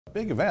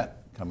Big event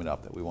coming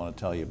up that we want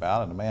to tell you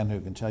about, and the man who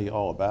can tell you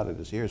all about it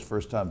is here. His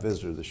first-time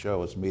visitor to the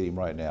show. Let's meet him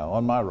right now.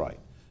 On my right,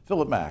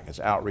 Phil Mack is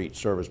outreach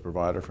service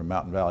provider for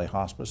Mountain Valley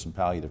Hospice and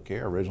Palliative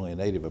Care, originally a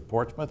native of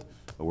Portsmouth,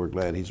 but we're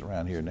glad he's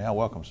around here now.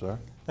 Welcome, sir.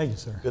 Thank you,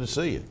 sir. Good to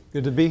see you.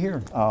 Good to be here.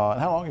 And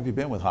how long have you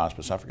been with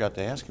hospice? I forgot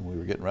to ask him. We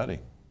were getting ready.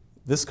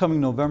 This coming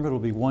November, it'll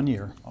be 1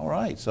 year. All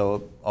right,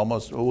 so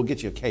almost, we'll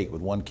get you a cake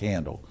with one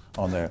candle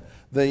on there.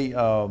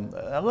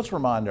 Now let's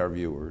remind our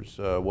viewers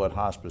what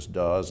hospice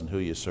does and who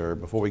you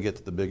serve. Before we get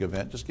to the big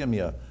event, just give me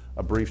a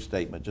brief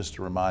statement just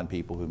to remind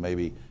people who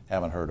maybe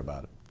haven't heard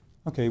about it.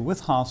 Okay, with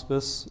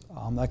hospice,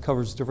 that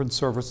covers different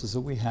services that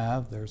we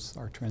have. There's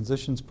our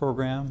transitions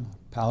program,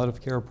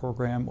 palliative care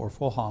program, or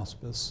full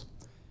hospice.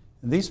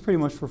 And these pretty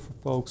much for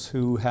folks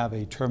who have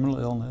a terminal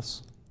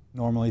illness,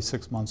 normally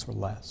 6 months or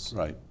less.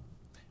 Right.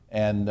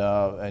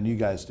 And you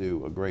guys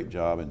do a great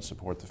job and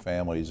support the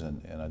families,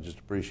 and I just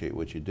appreciate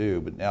what you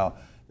do. But now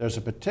there's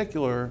a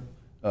particular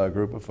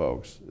group of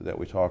folks that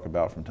we talk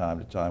about from time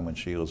to time when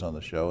Sheila's on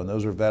the show, and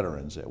those are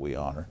veterans that we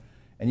honor.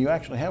 And you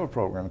actually have a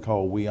program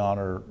called We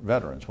Honor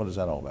Veterans. What is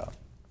that all about?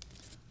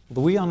 Well,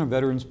 the We Honor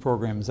Veterans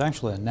program is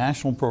actually a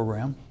national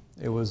program.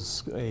 It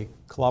was a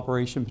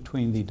collaboration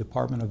between the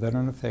Department of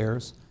Veteran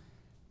Affairs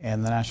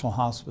and the National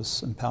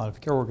Hospice and Palliative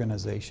Care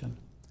Organization.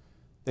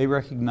 They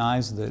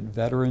recognize that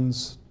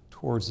veterans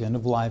towards the end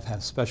of life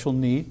have special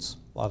needs,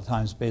 a lot of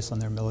times based on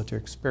their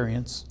military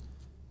experience,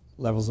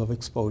 levels of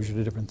exposure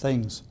to different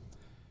things.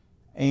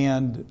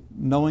 And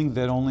knowing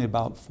that only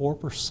about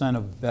 4%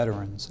 of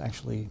veterans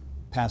actually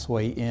pass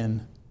away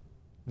in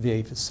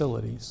VA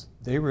facilities,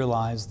 they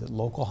realize that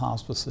local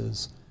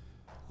hospices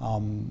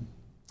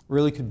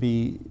really could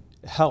be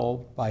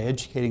helped by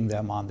educating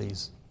them on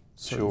these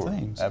certain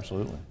things.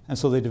 Absolutely. And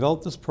so they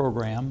developed this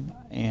program,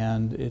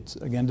 and it's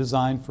again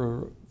designed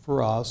for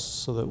us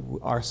so that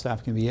our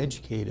staff can be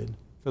educated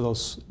for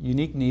those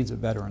unique needs that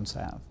veterans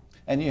have.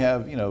 And you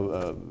have,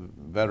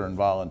 veteran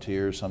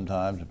volunteers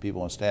sometimes and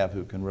people on staff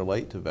who can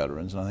relate to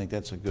veterans, and I think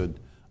that's a good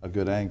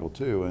angle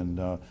too. And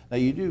now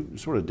you do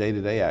sort of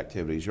day-to-day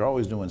activities. You're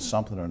always doing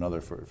something or another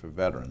for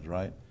veterans,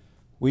 right?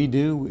 We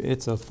do.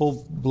 It's a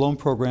full-blown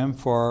program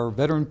for our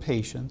veteran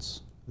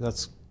patients.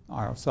 That's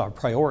our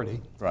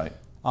priority. Right.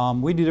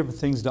 We do different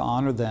things to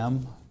honor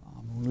them.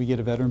 When we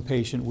get a veteran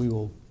patient, we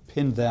will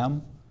pin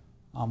them,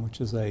 which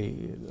is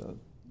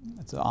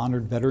it's an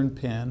honored veteran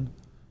pin.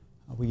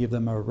 We give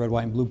them a red,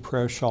 white, and blue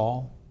prayer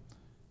shawl.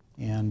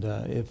 And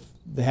if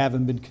they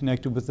haven't been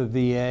connected with the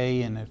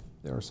VA and if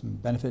there are some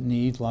benefit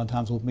needs, a lot of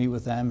times we'll meet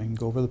with them and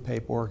go over the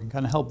paperwork and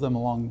kind of help them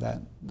along that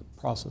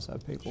process,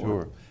 that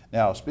paperwork. Sure.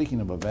 Now,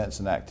 speaking of events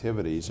and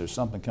activities, there's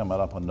something coming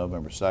up on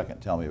November 2nd.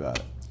 Tell me about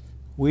it.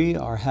 We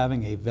are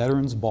having a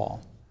Veterans Ball.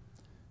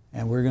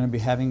 And we're going to be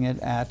having it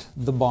at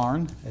the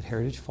barn at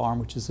Heritage Farm,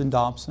 which is in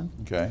Dobson.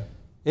 Okay.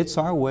 It's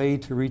our way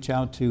to reach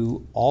out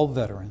to all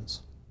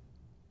veterans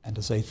and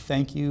to say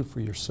thank you for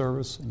your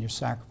service and your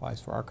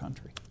sacrifice for our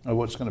country.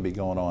 What's going to be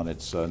going on?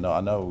 It's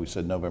I know we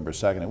said November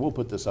 2nd, and we'll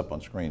put this up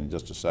on screen in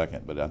just a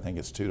second, but I think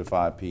it's 2 to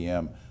 5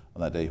 p.m.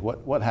 on that day.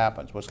 What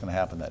happens? What's going to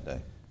happen that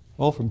day?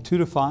 Well, from 2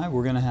 to 5,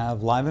 we're going to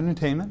have live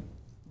entertainment.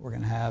 We're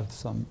going to have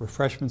some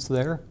refreshments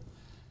there.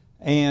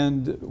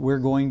 And we're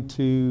going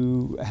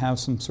to have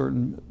some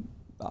certain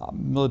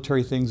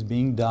military things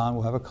being done.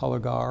 We'll have a color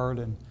guard,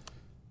 and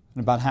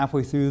about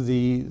halfway through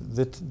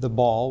the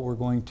ball, we're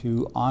going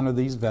to honor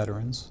these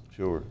veterans.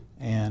 Sure.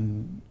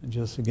 And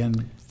just again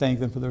thank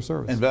them for their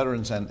service. And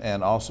veterans,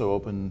 and also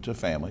open to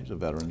families of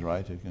veterans,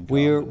 right? Who can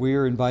come. We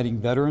are inviting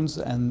veterans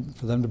and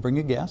for them to bring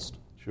a guest.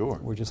 Sure.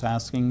 We're just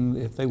asking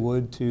if they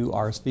would to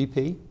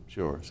RSVP.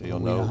 Sure. So you'll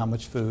know how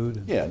much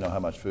food. Yeah, know how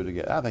much food to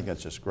get. I think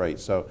that's just great.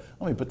 So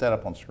let me put that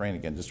up on screen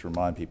again, just to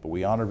remind people.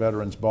 We Honor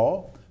Veterans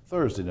Ball,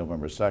 Thursday,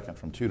 November 2nd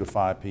from 2 to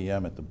 5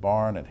 p.m. at the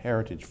barn at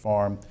Heritage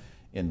Farm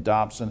in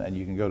Dobson. And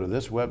you can go to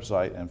this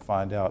website and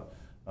find out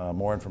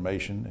more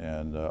information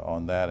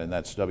on that. And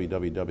that's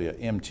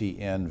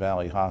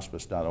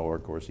www.mtnvalleyhospice.org.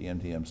 Of course, the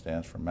MTM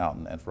stands for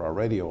Mountain. And for our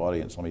radio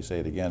audience, let me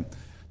say it again,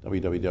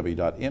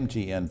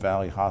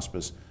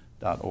 www.mtnvalleyhospice.org.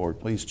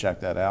 Please check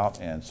that out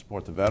and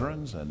support the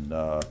veterans, and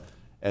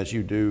as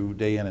you do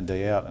day in and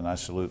day out, and I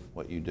salute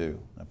what you do.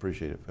 I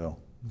appreciate it, Phil.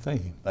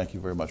 Thank you. Thank you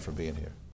very much for being here.